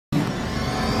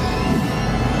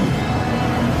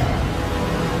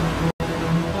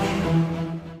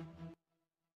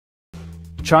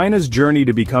China's journey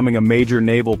to becoming a major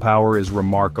naval power is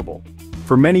remarkable.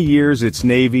 For many years its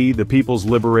navy, the People's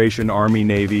Liberation Army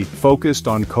Navy, focused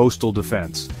on coastal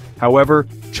defense. However,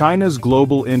 China's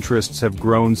global interests have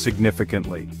grown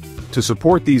significantly. To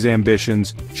support these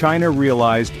ambitions, China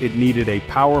realized it needed a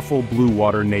powerful blue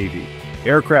water navy.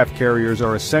 Aircraft carriers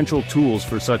are essential tools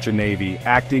for such a navy,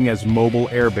 acting as mobile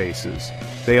airbases.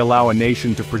 They allow a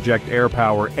nation to project air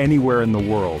power anywhere in the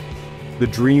world. The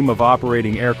dream of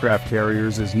operating aircraft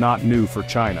carriers is not new for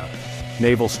China.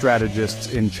 Naval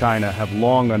strategists in China have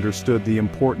long understood the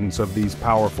importance of these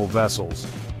powerful vessels.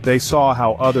 They saw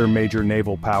how other major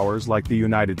naval powers, like the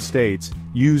United States,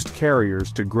 used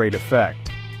carriers to great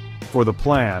effect. For the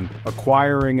plan,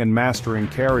 acquiring and mastering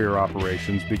carrier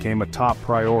operations became a top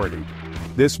priority.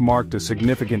 This marked a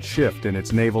significant shift in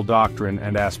its naval doctrine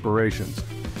and aspirations.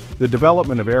 The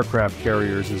development of aircraft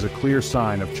carriers is a clear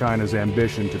sign of China's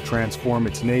ambition to transform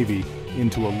its navy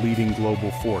into a leading global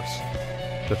force.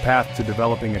 The path to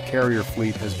developing a carrier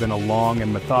fleet has been a long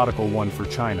and methodical one for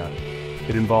China.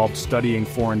 It involved studying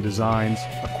foreign designs,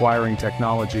 acquiring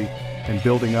technology, and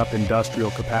building up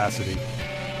industrial capacity.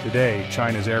 Today,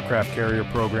 China's aircraft carrier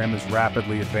program is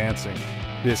rapidly advancing.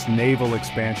 This naval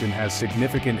expansion has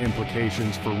significant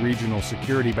implications for regional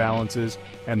security balances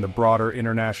and the broader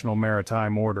international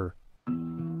maritime order.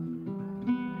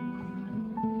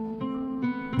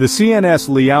 The CNS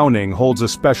Leoning holds a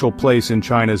special place in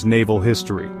China's naval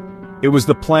history. It was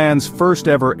the plan's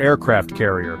first-ever aircraft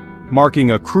carrier, marking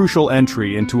a crucial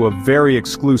entry into a very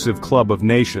exclusive club of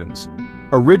nations.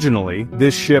 Originally,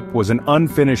 this ship was an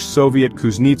unfinished Soviet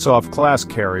Kuznetsov-class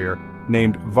carrier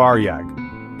named Varyag.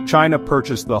 China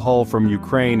purchased the hull from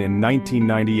Ukraine in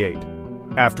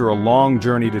 1998. After a long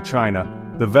journey to China,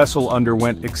 the vessel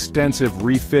underwent extensive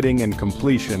refitting and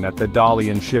completion at the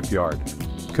Dalian shipyard.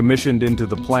 Commissioned into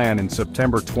the plan in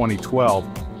September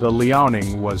 2012, the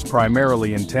Liaoning was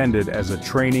primarily intended as a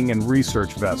training and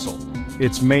research vessel.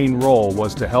 Its main role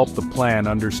was to help the plan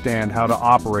understand how to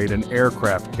operate an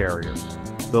aircraft carrier.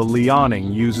 The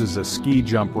Liaoning uses a ski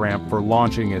jump ramp for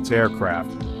launching its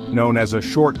aircraft, known as a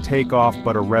short takeoff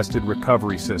but arrested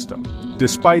recovery system.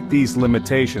 Despite these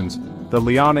limitations, the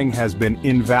Liaoning has been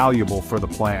invaluable for the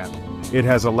plan. It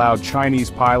has allowed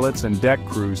Chinese pilots and deck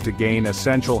crews to gain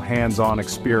essential hands-on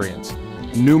experience.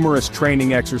 Numerous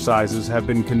training exercises have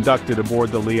been conducted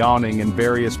aboard the Liaoning in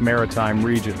various maritime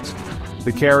regions.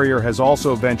 The carrier has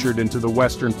also ventured into the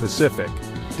Western Pacific,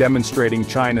 demonstrating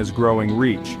China's growing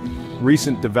reach.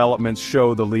 Recent developments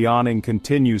show the Liaoning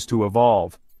continues to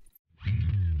evolve.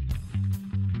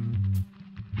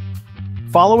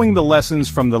 Following the lessons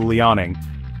from the Liaoning,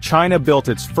 China built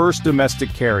its first domestic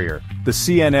carrier, the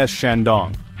CNS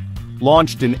Shandong.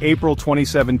 Launched in April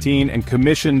 2017 and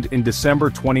commissioned in December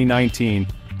 2019,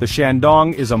 the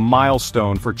Shandong is a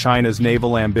milestone for China's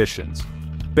naval ambitions.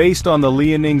 Based on the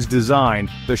Liaoning's design,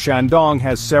 the Shandong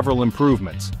has several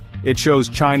improvements. It shows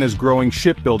China's growing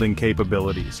shipbuilding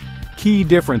capabilities. Key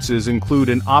differences include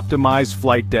an optimized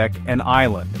flight deck and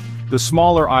island. The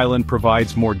smaller island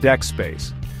provides more deck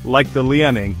space. Like the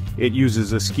Liaoning, it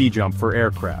uses a ski jump for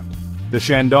aircraft. The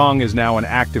Shandong is now an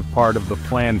active part of the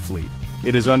planned fleet.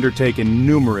 It has undertaken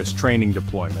numerous training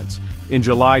deployments. In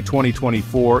July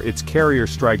 2024, its carrier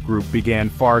strike group began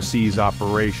far seas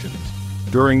operations.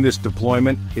 During this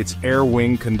deployment, its air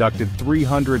wing conducted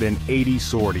 380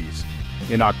 sorties.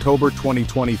 In October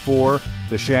 2024,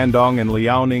 the Shandong and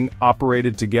Liaoning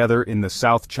operated together in the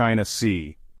South China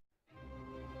Sea.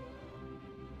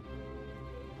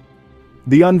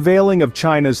 The unveiling of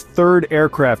China's third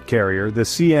aircraft carrier, the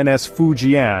CNS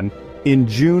Fujian, in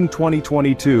June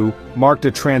 2022, marked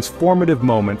a transformative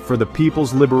moment for the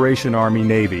People's Liberation Army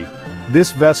Navy.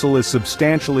 This vessel is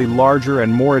substantially larger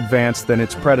and more advanced than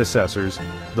its predecessors,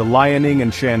 the Liaoning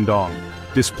and Shandong.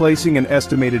 Displacing an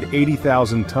estimated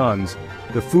 80,000 tons,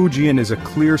 the Fujian is a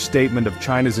clear statement of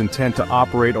China's intent to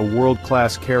operate a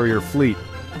world-class carrier fleet.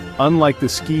 Unlike the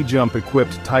ski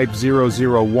jump-equipped Type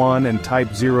 001 and Type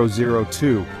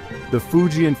 002, the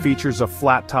Fujian features a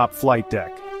flat-top flight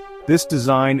deck. This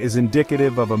design is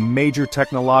indicative of a major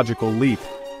technological leap,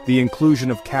 the inclusion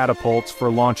of catapults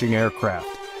for launching aircraft.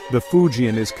 The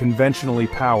Fujian is conventionally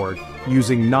powered,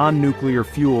 using non-nuclear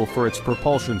fuel for its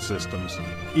propulsion systems.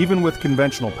 Even with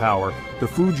conventional power, the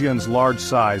Fujian's large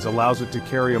size allows it to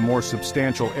carry a more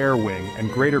substantial air wing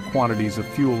and greater quantities of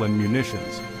fuel and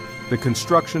munitions. The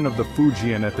construction of the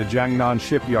Fujian at the Jiangnan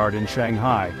shipyard in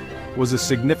Shanghai was a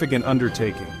significant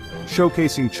undertaking,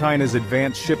 showcasing China's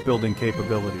advanced shipbuilding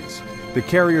capabilities. The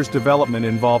carrier's development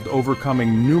involved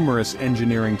overcoming numerous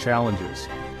engineering challenges.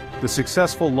 The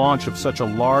successful launch of such a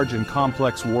large and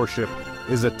complex warship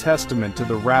is a testament to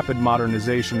the rapid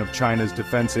modernization of China's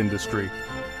defense industry.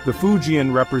 The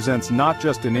Fujian represents not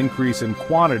just an increase in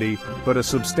quantity, but a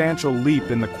substantial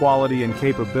leap in the quality and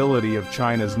capability of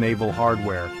China's naval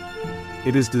hardware.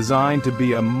 It is designed to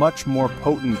be a much more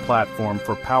potent platform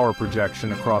for power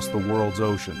projection across the world's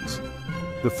oceans.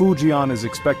 The Fujian is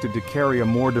expected to carry a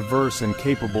more diverse and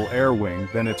capable air wing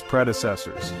than its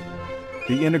predecessors.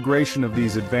 The integration of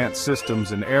these advanced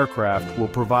systems in aircraft will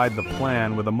provide the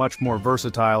plan with a much more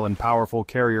versatile and powerful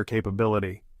carrier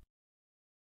capability.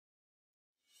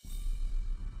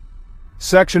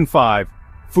 Section 5.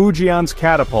 Fujian's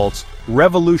Catapults,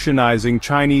 Revolutionizing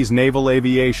Chinese Naval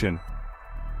Aviation.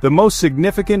 The most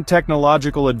significant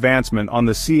technological advancement on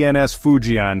the CNS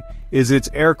Fujian is its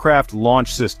aircraft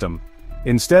launch system.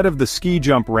 Instead of the ski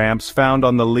jump ramps found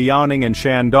on the Liaoning and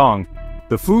Shandong,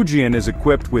 the Fujian is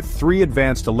equipped with 3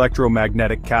 advanced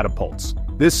electromagnetic catapults.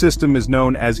 This system is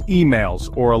known as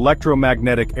EMALS, or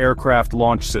Electromagnetic Aircraft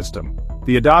Launch System.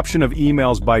 The adoption of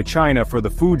EMALS by China for the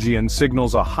Fujian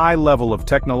signals a high level of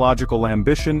technological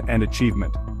ambition and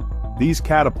achievement. These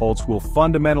catapults will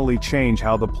fundamentally change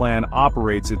how the plan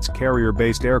operates its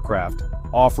carrier-based aircraft,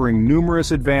 offering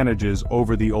numerous advantages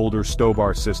over the older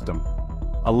Stobar system.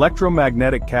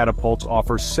 Electromagnetic catapults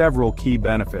offer several key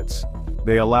benefits.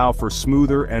 They allow for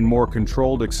smoother and more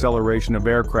controlled acceleration of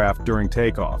aircraft during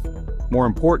takeoff. More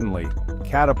importantly,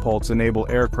 catapults enable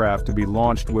aircraft to be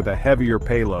launched with a heavier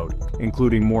payload,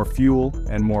 including more fuel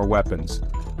and more weapons.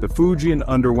 The Fujian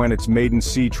underwent its maiden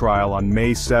sea trial on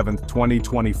May 7,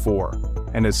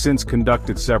 2024, and has since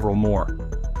conducted several more.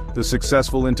 The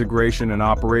successful integration and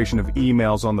operation of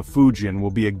EMALS on the Fujian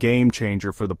will be a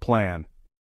game-changer for the plan.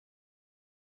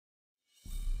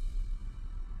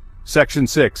 Section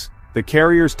 6. The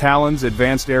Carrier's Talons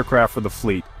Advanced Aircraft for the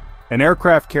Fleet. An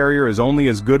aircraft carrier is only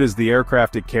as good as the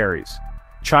aircraft it carries.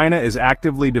 China is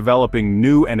actively developing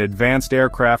new and advanced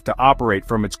aircraft to operate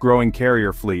from its growing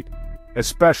carrier fleet,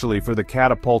 especially for the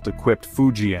catapult-equipped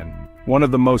Fujian. One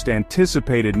of the most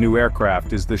anticipated new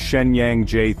aircraft is the Shenyang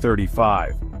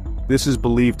J-35. This is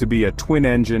believed to be a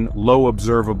twin-engine,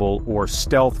 low-observable, or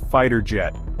stealth fighter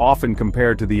jet, often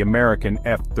compared to the American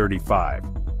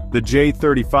F-35. The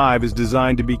J-35 is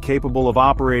designed to be capable of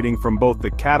operating from both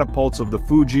the catapults of the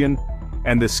Fujian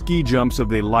and the ski jumps of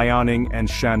the Liaoning and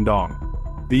Shandong.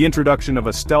 The introduction of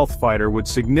a stealth fighter would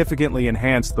significantly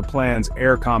enhance the plan's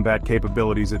air combat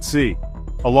capabilities at sea.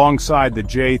 Alongside the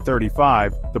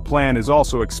J-35, the plan is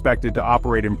also expected to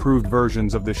operate improved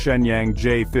versions of the Shenyang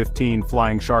J-15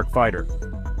 Flying Shark fighter.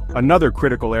 Another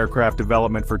critical aircraft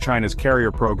development for China's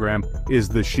carrier program is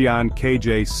the Xi'an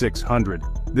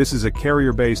KJ-600. This is a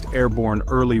carrier-based airborne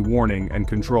early warning and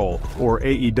control, or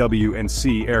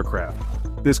AEW&C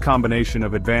aircraft. This combination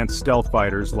of advanced stealth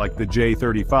fighters like the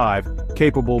J-35,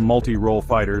 capable multi-role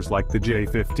fighters like the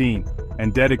J-15,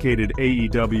 and dedicated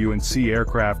AEW&C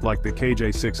aircraft like the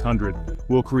KJ-600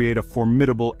 will create a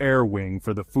formidable air wing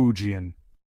for the Fujian.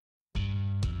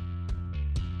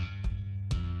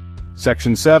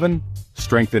 Section 7.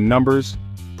 Strength in Numbers,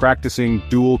 Practicing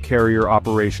Dual Carrier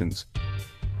Operations.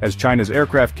 As China's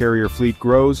aircraft carrier fleet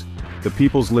grows, the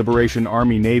People's Liberation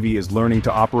Army Navy is learning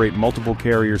to operate multiple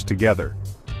carriers together.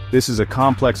 This is a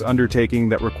complex undertaking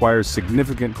that requires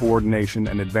significant coordination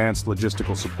and advanced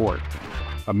logistical support.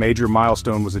 A major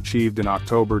milestone was achieved in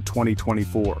October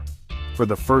 2024. For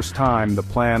the first time, the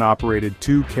plan operated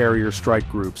 2 carrier strike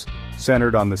groups,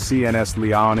 centered on the CNS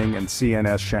Leoning and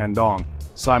CNS Shandong,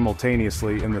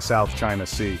 simultaneously in the South China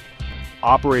Sea.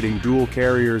 Operating dual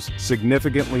carriers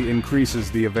significantly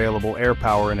increases the available air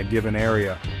power in a given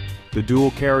area. The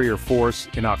dual carrier force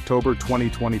in October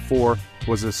 2024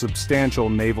 was a substantial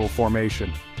naval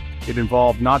formation. It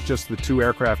involved not just the 2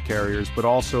 aircraft carriers but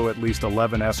also at least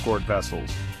 11 escort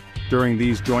vessels. During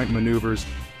these joint maneuvers,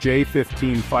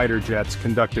 J-15 fighter jets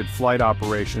conducted flight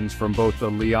operations from both the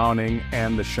Liaoning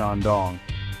and the Shandong.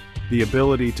 The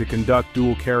ability to conduct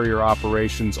dual carrier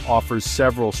operations offers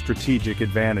several strategic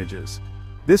advantages.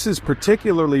 This is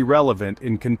particularly relevant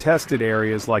in contested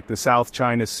areas like the South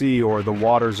China Sea or the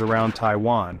waters around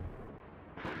Taiwan.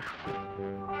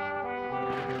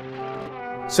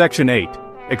 Section 8.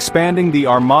 Expanding the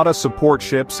Armada support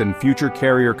ships and future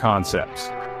carrier concepts.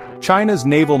 China's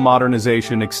naval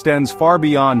modernization extends far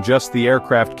beyond just the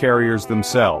aircraft carriers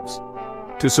themselves.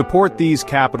 To support these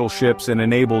capital ships and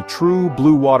enable true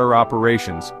blue water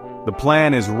operations, the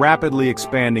plan is rapidly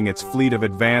expanding its fleet of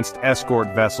advanced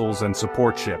escort vessels and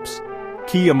support ships.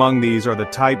 Key among these are the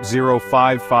Type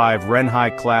 055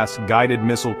 Renhai-class guided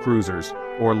missile cruisers,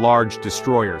 or large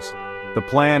destroyers. The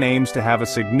plan aims to have a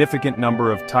significant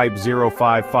number of Type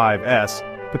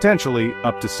 055s, potentially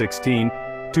up to 16,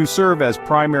 to serve as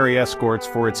primary escorts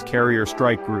for its carrier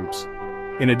strike groups.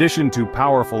 In addition to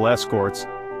powerful escorts,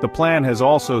 the plan has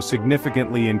also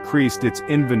significantly increased its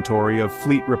inventory of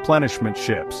fleet replenishment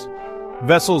ships.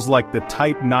 Vessels like the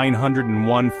Type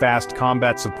 901 Fast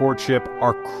Combat Support Ship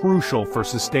are crucial for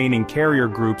sustaining carrier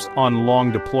groups on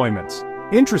long deployments.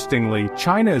 Interestingly,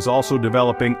 China is also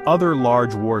developing other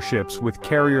large warships with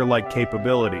carrier-like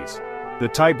capabilities. The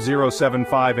Type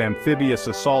 075 Amphibious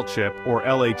Assault Ship, or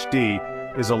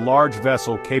LHD, is a large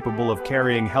vessel capable of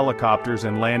carrying helicopters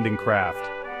and landing craft.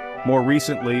 More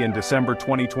recently, in December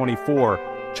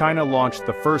 2024, China launched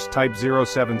the first Type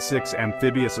 076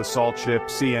 Amphibious Assault Ship,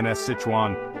 CNS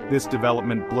Sichuan. This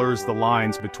development blurs the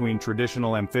lines between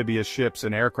traditional amphibious ships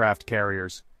and aircraft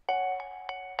carriers.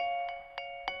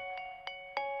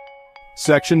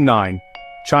 Section 9.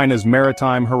 China's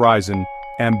Maritime Horizon,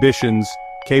 Ambitions,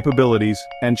 Capabilities,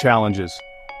 and Challenges.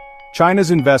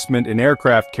 China's investment in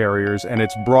aircraft carriers and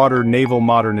its broader naval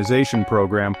modernization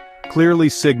program clearly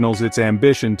signals its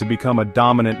ambition to become a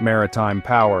dominant maritime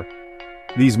power.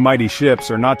 These mighty ships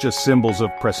are not just symbols of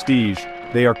prestige,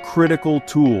 they are critical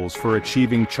tools for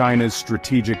achieving China's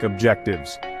strategic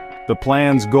objectives. The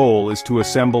plan's goal is to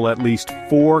assemble at least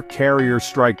 4 carrier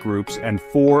strike groups and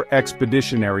 4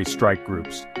 expeditionary strike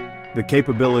groups. The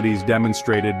capabilities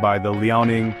demonstrated by the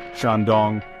Liaoning,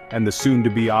 Shandong, and the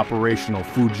soon-to-be operational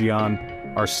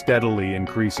Fujian are steadily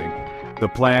increasing. The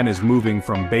plan is moving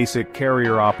from basic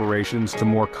carrier operations to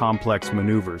more complex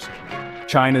maneuvers.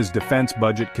 China's defense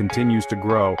budget continues to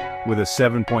grow, with a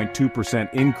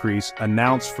 7.2% increase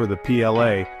announced for the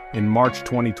PLA in March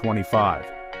 2025.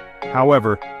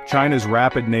 However, China's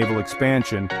rapid naval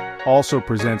expansion also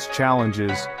presents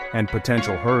challenges and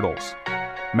potential hurdles.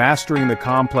 Mastering the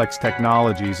complex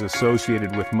technologies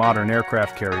associated with modern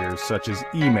aircraft carriers such as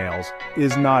emails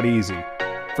is not easy.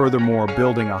 Furthermore,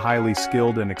 building a highly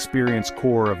skilled and experienced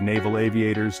corps of naval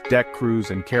aviators, deck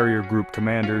crews, and carrier group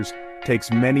commanders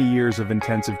takes many years of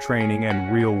intensive training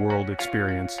and real-world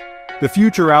experience. The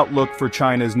future outlook for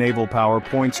China's naval power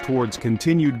points towards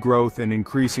continued growth and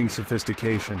increasing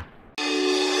sophistication.